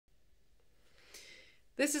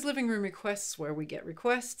This is Living Room Requests, where we get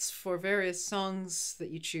requests for various songs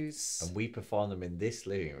that you choose. And we perform them in this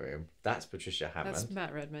living room. That's Patricia Hammond. That's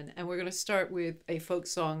Matt Redman. And we're going to start with a folk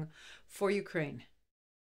song for Ukraine.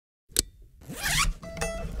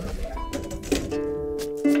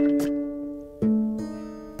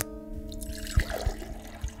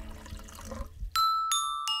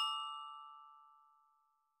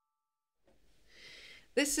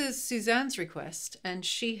 This is Suzanne's request, and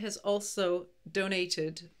she has also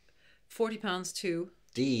donated £40 to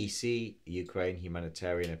DEC, Ukraine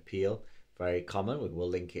Humanitarian Appeal. Very common. We'll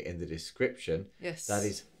link it in the description. Yes. That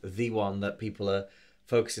is the one that people are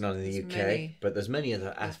focusing on in the UK. Many. But there's many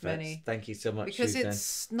other aspects. Thank you so much, because Suzanne.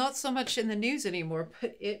 It's not so much in the news anymore,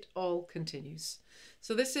 but it all continues.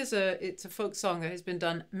 So this is it's a folk song that has been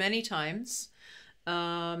done many times.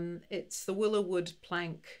 It's the willow wood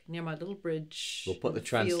plank near my little bridge. We'll put the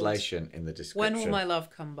translation in the description. When will my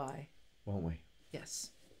love come by? Won't we?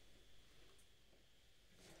 Yes.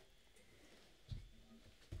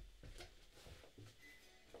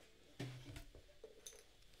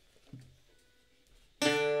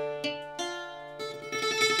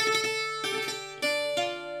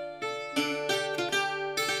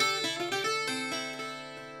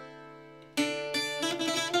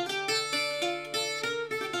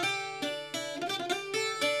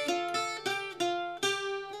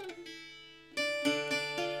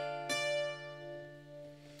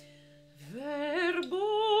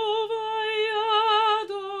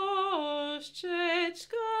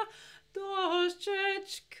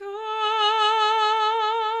 Doschechka,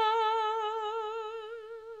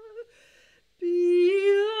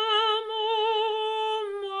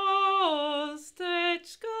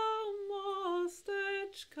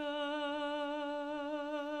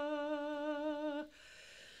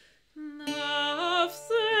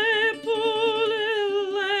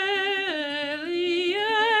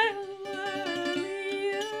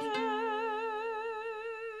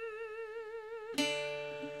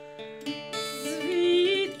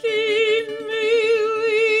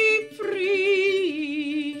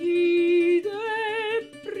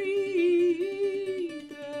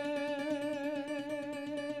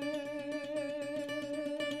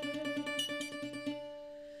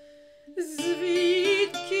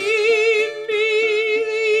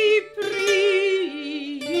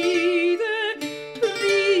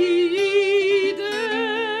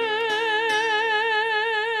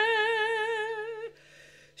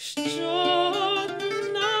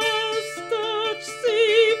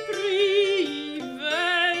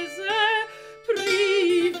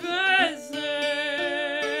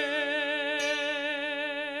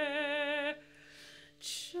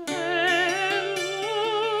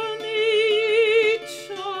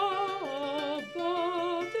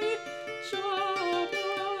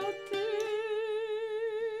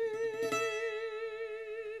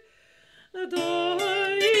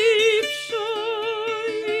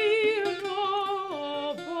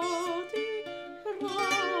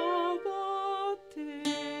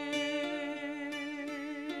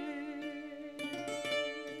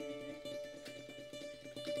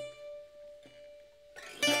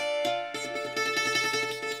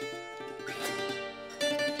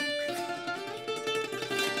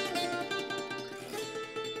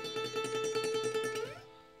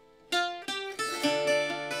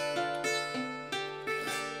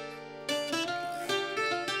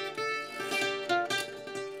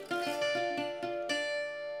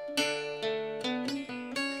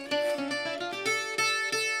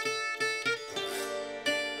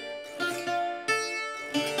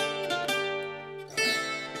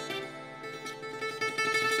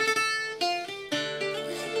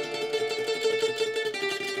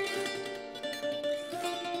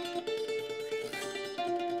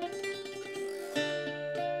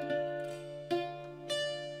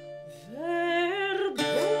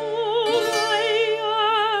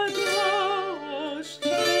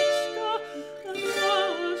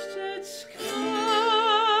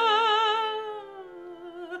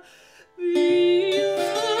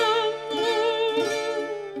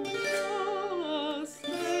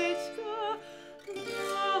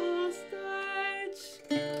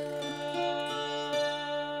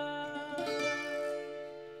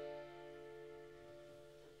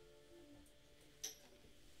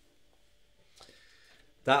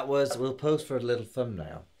 That was, we'll pose for a little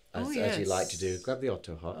thumbnail, as you like to do. Grab the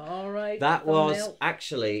auto harp. All right. That was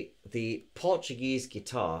actually the Portuguese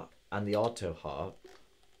guitar and the auto harp.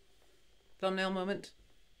 Thumbnail moment.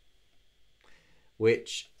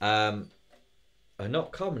 Which are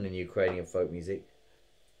not common in Ukrainian folk music.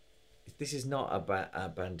 this is not a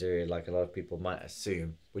bandurria like a lot of people might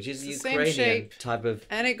assume, which is it's a Ukrainian type of,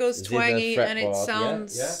 and it goes twangy and it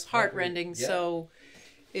sounds heartrending. Yeah. So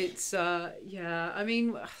it's I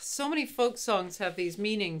mean, so many folk songs have these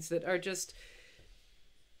meanings that are just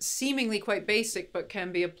seemingly quite basic but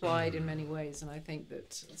can be applied in many ways. And I think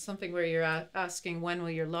that something where you're asking when will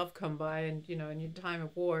your love come by, and you know, in your time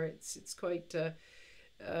of war, it's quite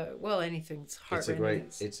well, anything's heartrending.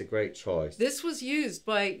 It's a great choice. This was used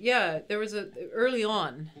by there was early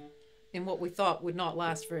on in what we thought would not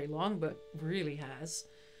last very long, but really has.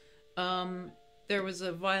 There was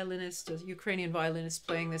a Ukrainian violinist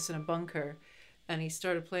playing this in a bunker, and he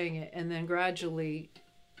started playing it, and then gradually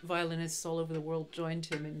violinists all over the world joined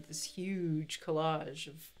him in this huge collage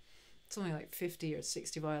of something like 50 or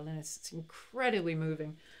 60 violinists. It's incredibly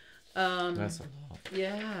moving. That's a lot.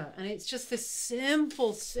 Yeah, and it's just this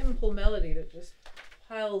simple melody that just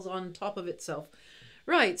piles on top of itself.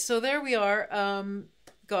 Right, so there we are.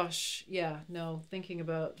 Thinking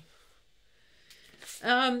about...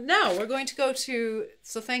 now we're going to go to...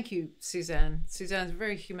 So thank you, Suzanne. Suzanne's a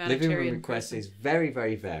very humanitarian Living room request is very,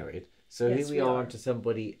 very varied. So yes, here we are onto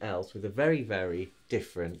somebody else with a very, very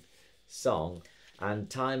different song and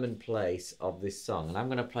time and place of this song. And I'm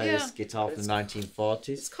going to play this guitar from the 1940s.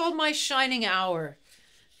 It's called My Shining Hour.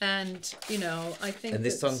 And, you know, I think... And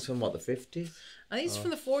this song's from what, the 50s? I think it's from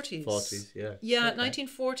the 40s. 40s, yeah. Yeah, okay.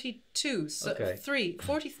 1942. So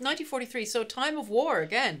 1943. So time of war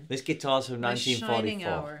again. This guitar's from 1944. My Shining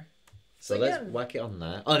Hour. So let's whack it on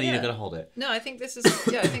there. Oh, no, you're not going to hold it. No, I think this is...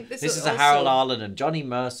 I think this is a Harold Arlen and Johnny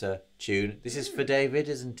Mercer tune. This is for David,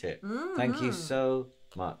 isn't it? Mm-hmm. Thank you so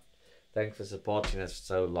much. Thanks for supporting us for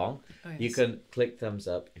so long. Oh, yes. You can click thumbs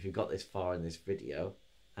up if you got this far in this video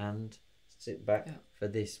and sit back for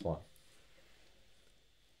this one.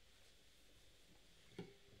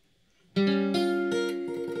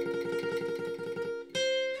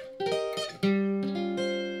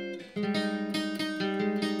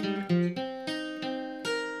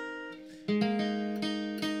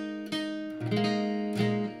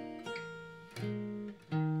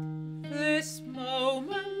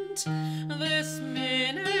 This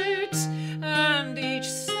minute and each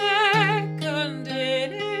second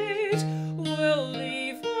in it will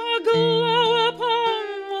leave a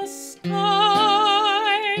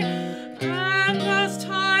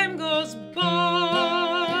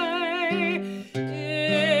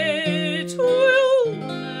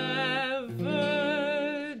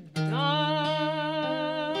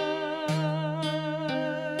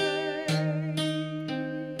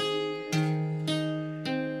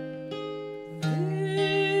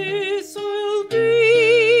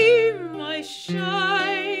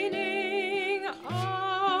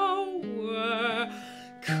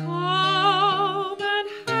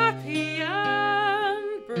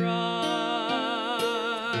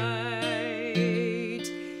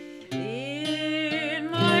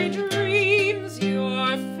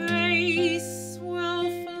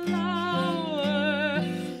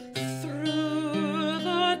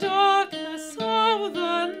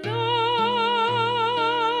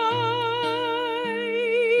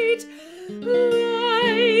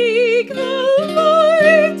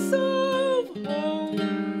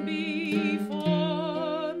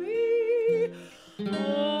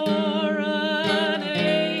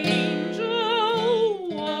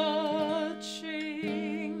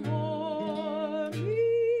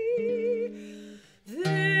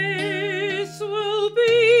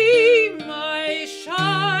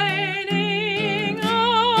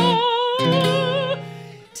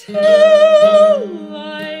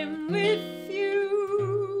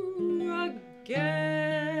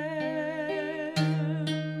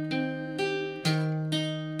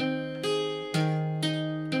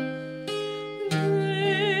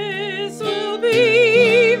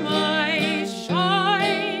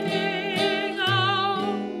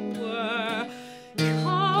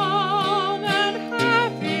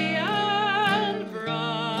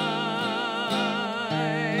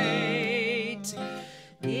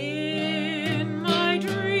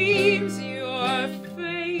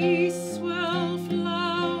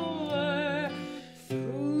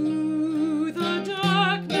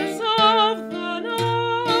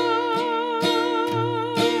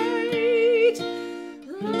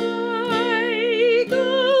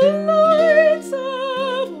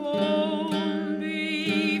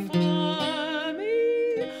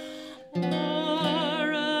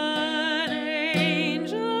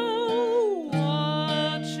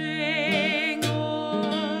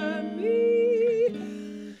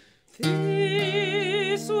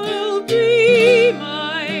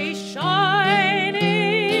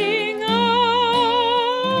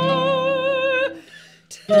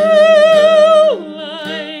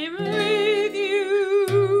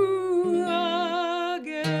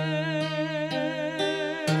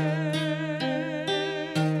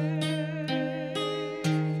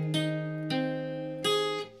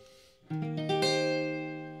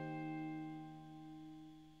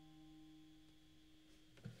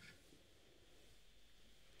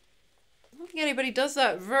anybody does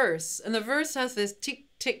that verse, and the verse has this tick,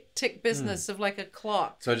 tick, tick business of like a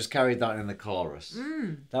clock. So I just carried that in the chorus.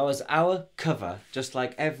 That was our cover, just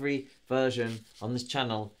like every version on this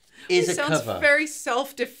channel is a cover. It sounds very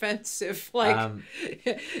self-defensive, like,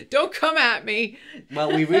 don't come at me.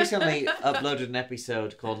 Well, we recently uploaded an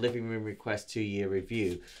episode called Living Room Request 2-Year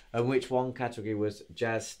Review, in which one category was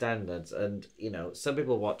jazz standards, and, you know, some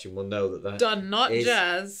people watching will know that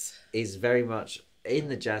jazz is very much in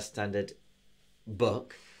the jazz standard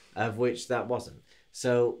book, of which that wasn't.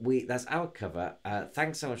 So that's our cover.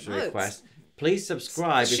 Thanks so much for the request. Please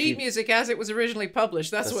subscribe. Sheet music as it was originally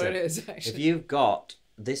published. That's what it is, actually. If you've got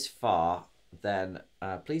this far, then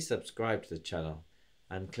please subscribe to the channel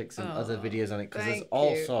and click some other videos on it, because there's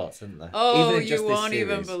all sorts, isn't there? Oh, you won't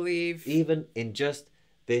even believe. Even in just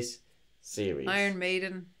this series. Iron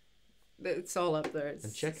Maiden. It's all up there.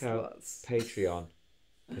 And check out Patreon.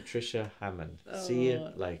 Patricia Hammond. See you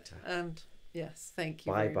later. And yes, thank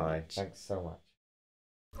you. Bye-bye. Thanks so much.